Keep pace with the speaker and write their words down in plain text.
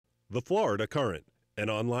The Florida Current, an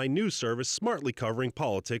online news service smartly covering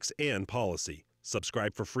politics and policy.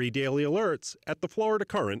 Subscribe for free daily alerts at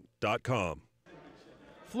thefloridacurrent.com.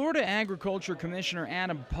 Florida Agriculture Commissioner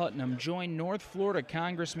Adam Putnam joined North Florida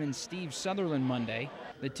Congressman Steve Sutherland Monday.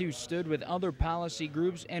 The two stood with other policy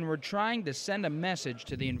groups and were trying to send a message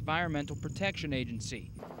to the Environmental Protection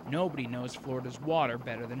Agency. Nobody knows Florida's water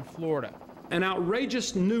better than Florida. An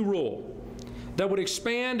outrageous new rule that would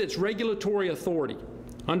expand its regulatory authority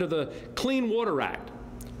under the Clean Water Act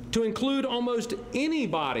to include almost any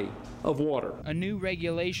body of water. A new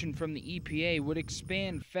regulation from the EPA would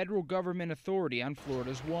expand federal government authority on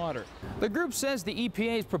Florida's water. The group says the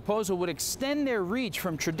EPA's proposal would extend their reach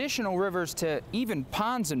from traditional rivers to even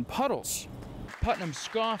ponds and puddles. Putnam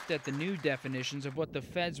scoffed at the new definitions of what the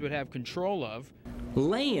feds would have control of.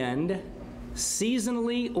 Land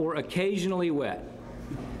seasonally or occasionally wet.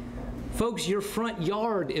 Folks, your front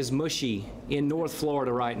yard is mushy in North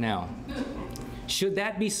Florida right now. Should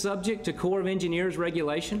that be subject to Corps of Engineers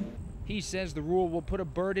regulation? He says the rule will put a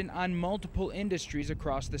burden on multiple industries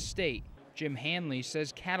across the state. Jim Hanley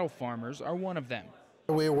says cattle farmers are one of them.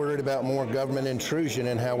 We're worried about more government intrusion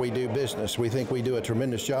in how we do business. We think we do a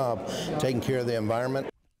tremendous job taking care of the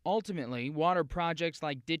environment. Ultimately, water projects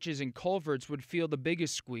like ditches and culverts would feel the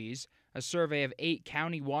biggest squeeze. A survey of 8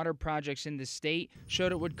 county water projects in the state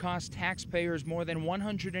showed it would cost taxpayers more than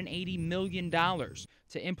 $180 million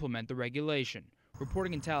to implement the regulation.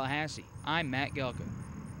 Reporting in Tallahassee, I'm Matt Gelka.